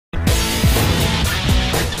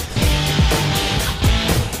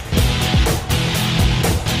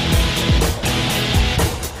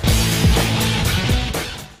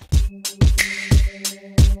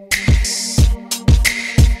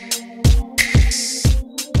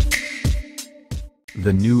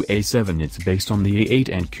The new A7 it's based on the A8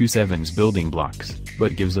 and Q7's building blocks,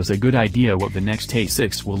 but gives us a good idea what the next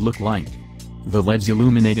A6 will look like. The LEDs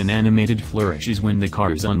illuminate an animated flourishes when the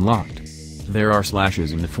car is unlocked. There are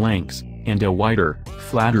slashes in the flanks, and a wider,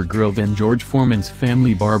 flatter grille than George Foreman's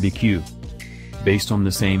family barbecue. Based on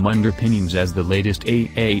the same underpinnings as the latest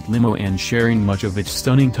A8 limo and sharing much of its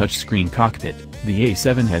stunning touchscreen cockpit, the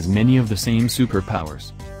A7 has many of the same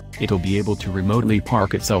superpowers. It'll be able to remotely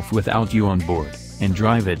park itself without you on board, and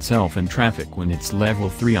drive itself in traffic when its Level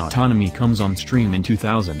 3 autonomy comes on stream in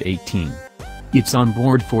 2018. Its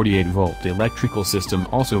onboard 48-volt electrical system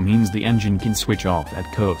also means the engine can switch off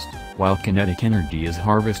at coast, while kinetic energy is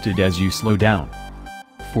harvested as you slow down.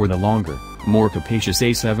 For the longer, more capacious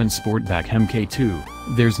A7 Sportback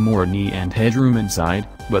MK2, there's more knee and headroom inside,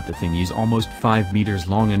 but the thing is almost 5 meters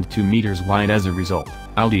long and 2 meters wide as a result.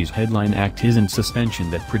 Audi's headline act isn't suspension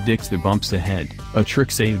that predicts the bumps ahead, a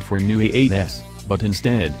trick saved for new A8s, but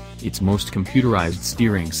instead, its most computerized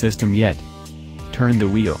steering system yet. Turn the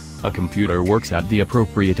wheel, a computer works out the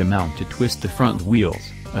appropriate amount to twist the front wheels,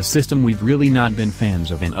 a system we've really not been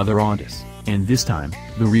fans of in other Audis, and this time,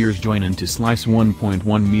 the rears join in to slice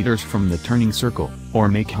 1.1 meters from the turning circle, or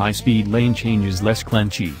make high-speed lane changes less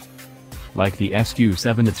clenchy. Like the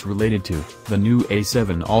SQ7 it's related to, the new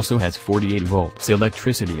A7 also has 48 volts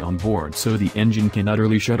electricity on board so the engine can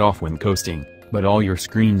utterly shut off when coasting, but all your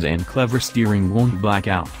screens and clever steering won't black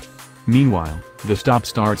out. Meanwhile, the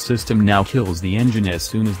stop-start system now kills the engine as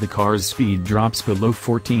soon as the car's speed drops below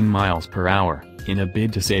 14 miles per hour, in a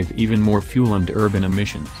bid to save even more fuel and urban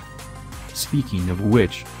emissions. Speaking of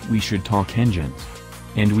which, we should talk engines.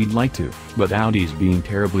 And we'd like to, but Audi's being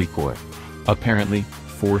terribly coy. Apparently,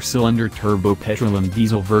 4-cylinder turbo petrol and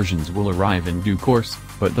diesel versions will arrive in due course,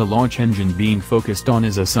 but the launch engine being focused on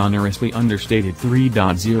is a sonorously understated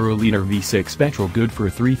 3.0-liter V6 petrol good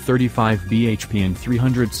for 335 bhp and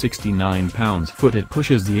 369 pounds-foot. It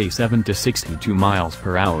pushes the A7 to 62 miles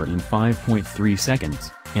per hour in 5.3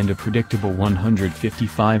 seconds, and a predictable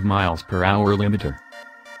 155 miles per hour limiter.